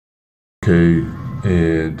Okay,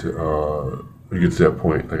 and we get to that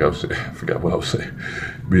point, like I was saying, I forgot what I was saying,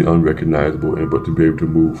 being unrecognizable, and but to be able to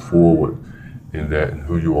move forward in that and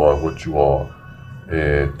who you are, what you are,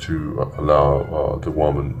 and to allow the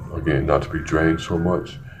woman again not to be drained so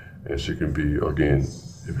much, and she can be again,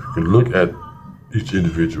 if you can look at each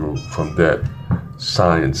individual from that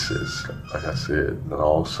sciences, like I said, not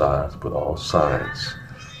all sides, but all science,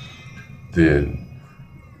 then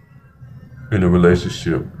in a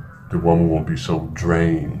relationship, the woman won't be so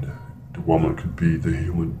drained. The woman could be the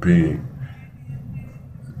human being,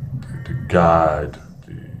 the guide,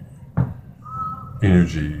 the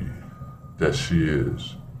energy that she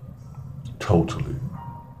is, totally,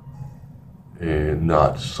 and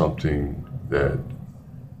not something that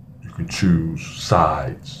you can choose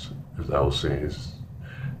sides. As I was saying,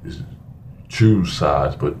 is choose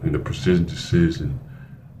sides, but in the precision decision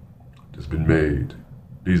that's been made,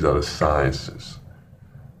 these are the sciences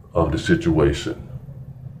of the situation.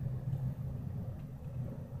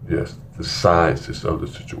 Yes, the sciences of the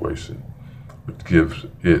situation, which gives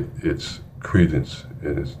it its credence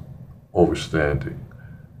and its overstanding.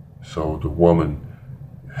 So the woman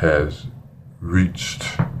has reached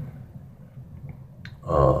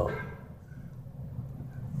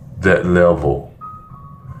that level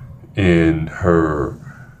in her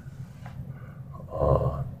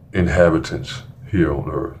inhabitants here on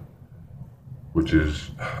earth, which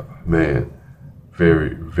is, man,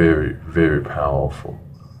 very, very, very powerful.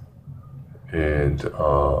 And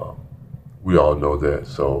we all know that.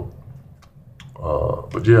 So,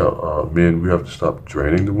 but yeah, men, we have to stop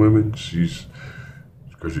draining the women. She's,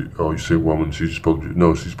 because you say woman, she's supposed to be,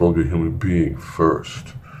 no, she's supposed to be a human being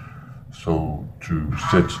first. So to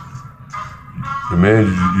set, the man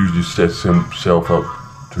usually sets himself up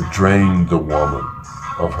to drain the woman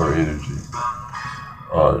of her energy,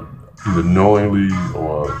 either knowingly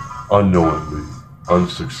or unknowingly,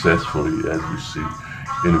 unsuccessfully, as we see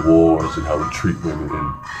in wars and how we treat women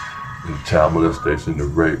in child molestation, the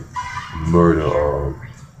rape, murder, or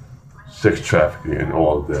sex trafficking, and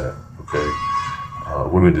all of that. Okay,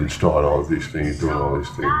 women didn't start all of these things, doing all these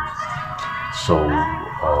things. So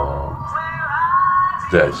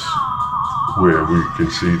that's where we can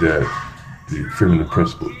see that the feminine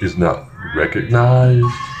principle is not recognized,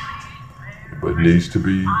 but needs to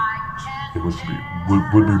be. It was to be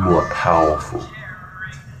would be more powerful.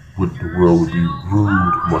 The world would be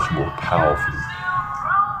ruled much more powerfully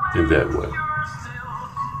in that way.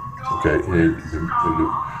 Okay, and the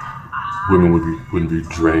women wouldn't be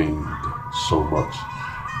drained so much.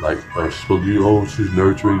 Like she's supposed to be, oh, she's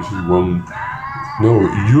nurturing, she's a woman. No,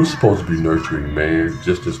 you're supposed to be nurturing, man,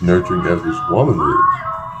 just as nurturing as this woman is.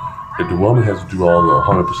 If the woman has to do all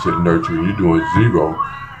the 100% nurturing, you're doing zero.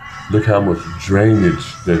 Look how much drainage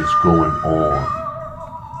that is going on.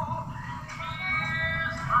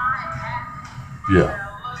 Yeah.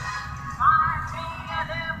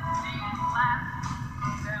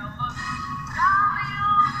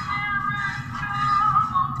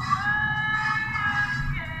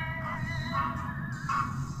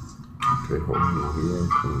 Okay, hold on. Here I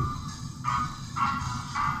come.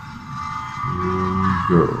 Here we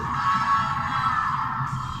go.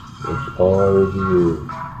 That's all it is.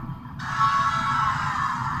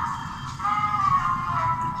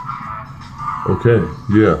 Okay,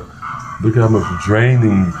 yeah. Look at how much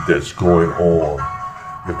draining that's going on.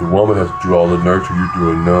 If the woman has to do all the nurturing, you're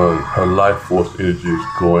doing none. Her life force energy is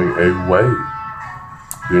going away,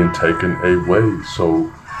 being taken away.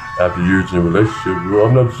 So after years in a relationship, well,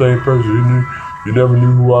 I'm not the same person. You never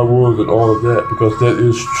knew who I was and all of that, because that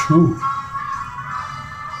is true.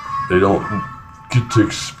 They don't get to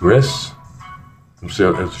express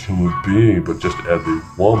themselves as a human being, but just as a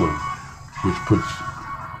woman, which puts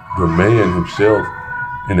the man himself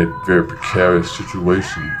in a very precarious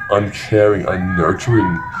situation, uncaring,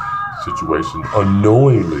 unnurturing situation,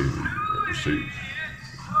 unknowingly. You see,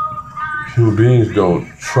 human beings don't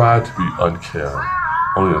try to be uncaring.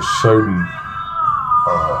 Only a certain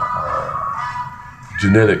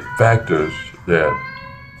genetic factors that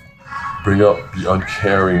bring up the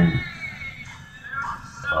uncaring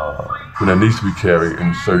when there needs to be caring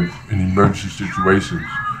in emergency situations.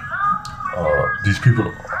 These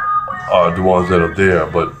people are the ones that are there,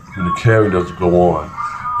 but when the caring doesn't go on,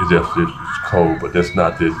 it's cold, but that's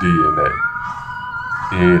not their DNA.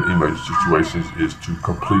 In emergency situations is to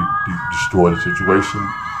completely destroy the situation,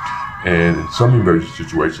 and in some emergency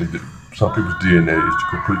situations, some people's DNA is to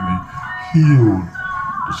completely heal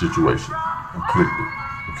the situation completely.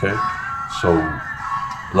 Okay, so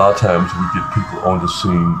a lot of times we get people on the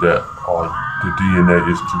scene that the DNA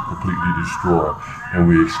is to completely destroy, and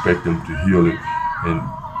we expect them to heal it and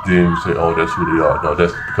then you say, oh, that's who they are. No,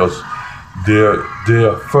 that's because they're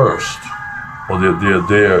there first, or they're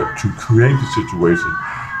there to create the situation,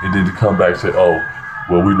 and then to come back and say, oh,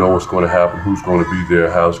 well, we know what's going to happen, who's going to be there,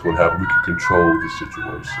 how it's going to happen. We can control the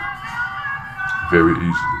situation very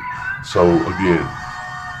easily. So again,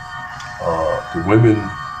 the women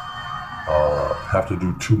have to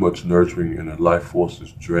do too much nurturing, and their life force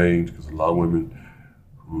is drained because a lot of women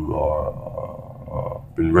who are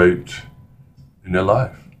been raped in their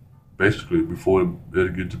life, basically before they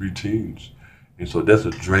get to be teens, and so that's a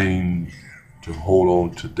drain to hold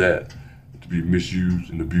on to that, to be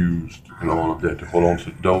misused and abused and all of that, to hold on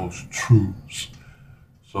to those truths.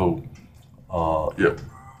 So, yeah,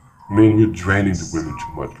 we're draining the women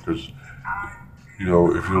too much because, if you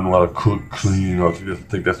don't know how to cook, clean, or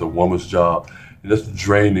think that's a woman's job, and that's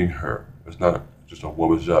draining her. It's not just a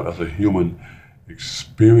woman's job. That's a human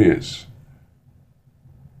experience.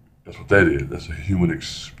 That's what that is. That's a human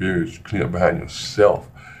experience. You clean up behind yourself.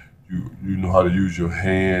 You know how to use your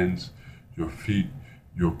hands, your feet,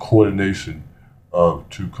 your coordination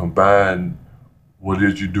to combine what it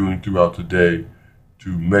is you're doing throughout the day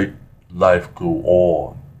to make life go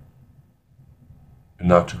on and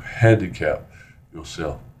not to handicap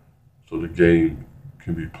yourself so the game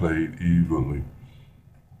can be played evenly.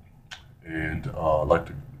 And like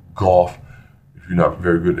the golf, if you're not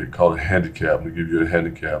very good, they call it handicap, and they give you a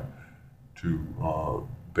handicap to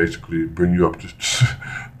basically bring you up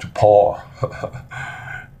to par.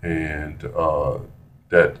 and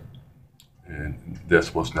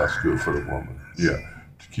that's what's not good for the woman. Yeah,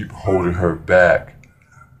 to keep holding her back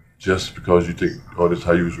just because you think, oh, this is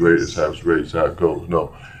how you was raised, this is how I was raised, this is how it goes.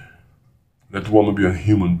 No. Let the woman be a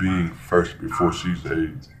human being first before she's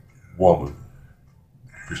a woman.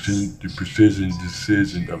 The precision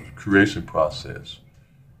decision of the creation process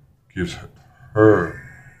gives her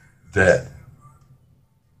that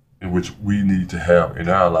in which we need to have in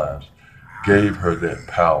our lives, gave her that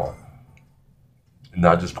power. And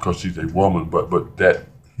not just because she's a woman, but that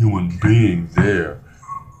human being there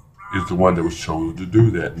is the one that was chosen to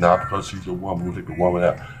do that. Not because she's a woman, we'll take the woman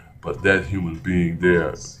out, but that human being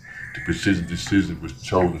there, the precision decision was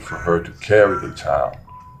chosen for her to carry the child.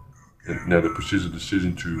 And now the precision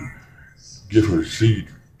decision to give her the seed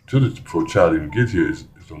for a child to even get here is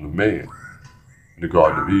on the man in the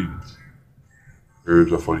Garden of Eden.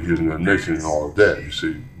 Herbs are for the healing of the nation and all of that, you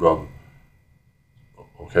see, brother.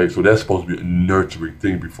 Okay, so that's supposed to be a nurturing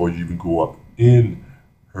thing before you even go up in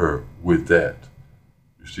her with that.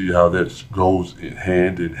 You see how that goes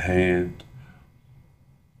hand in hand?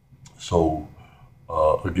 So,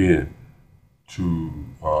 again,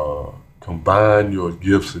 to combine your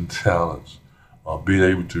gifts and talents, being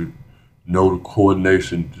able to know the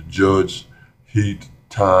coordination, to judge heat,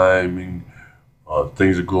 timing,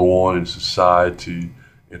 things that go on in society,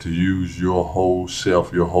 and to use your whole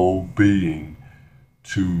self, your whole being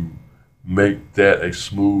to make that a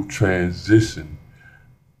smooth transition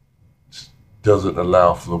doesn't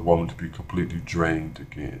allow for the woman to be completely drained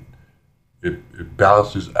again. It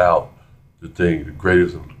balances out the thing, the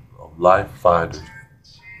greatest of life finders,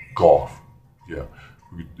 golf. Yeah,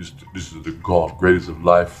 this is the golf, greatest of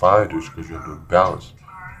life finders, because you have to balance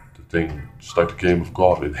the thing, just like the game of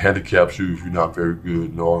golf. It handicaps you if you're not very good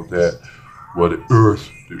and all of that. Well, the earth,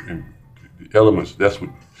 the elements, that's what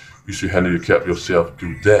you should handicap yourself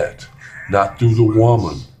through that, not through the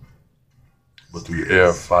woman, but through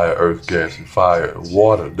air, fire, earth, gas, and fire,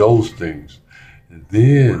 water, those things. And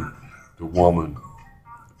then the woman,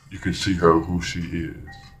 you can see her who she is.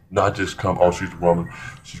 Not just come, oh, she's a woman,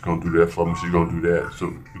 she's gonna do that for me, she's gonna do that.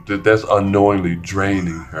 So that's unknowingly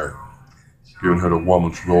draining her, giving her the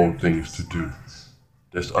woman's role things to do.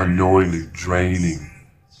 That's unknowingly draining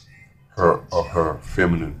her of her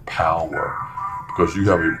feminine power. Because you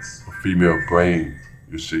have a female brain,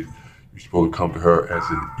 you see, you're supposed to come to her as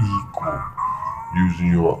an equal,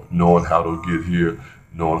 using your knowing how to get here,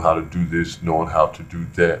 knowing how to do this, knowing how to do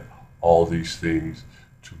that, all these things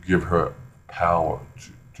to give her power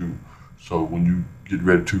to so when you get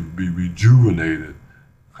ready to be rejuvenated,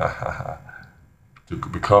 to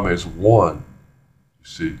become as one, you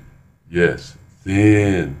see, yes,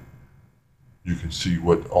 then you can see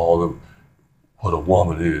what a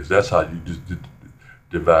woman is. That's how you just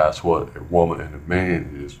devise what a woman and a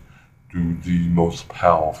man is through the most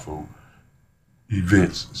powerful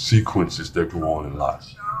events, sequences that go on in life.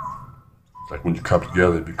 It's like when you come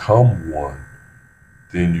together and become one,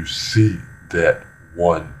 then you see that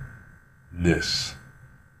oneness,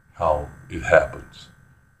 how it happens.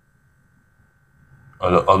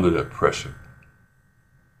 Under that pressure,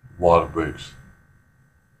 water breaks.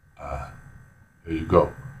 There you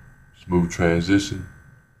go. Smooth transition.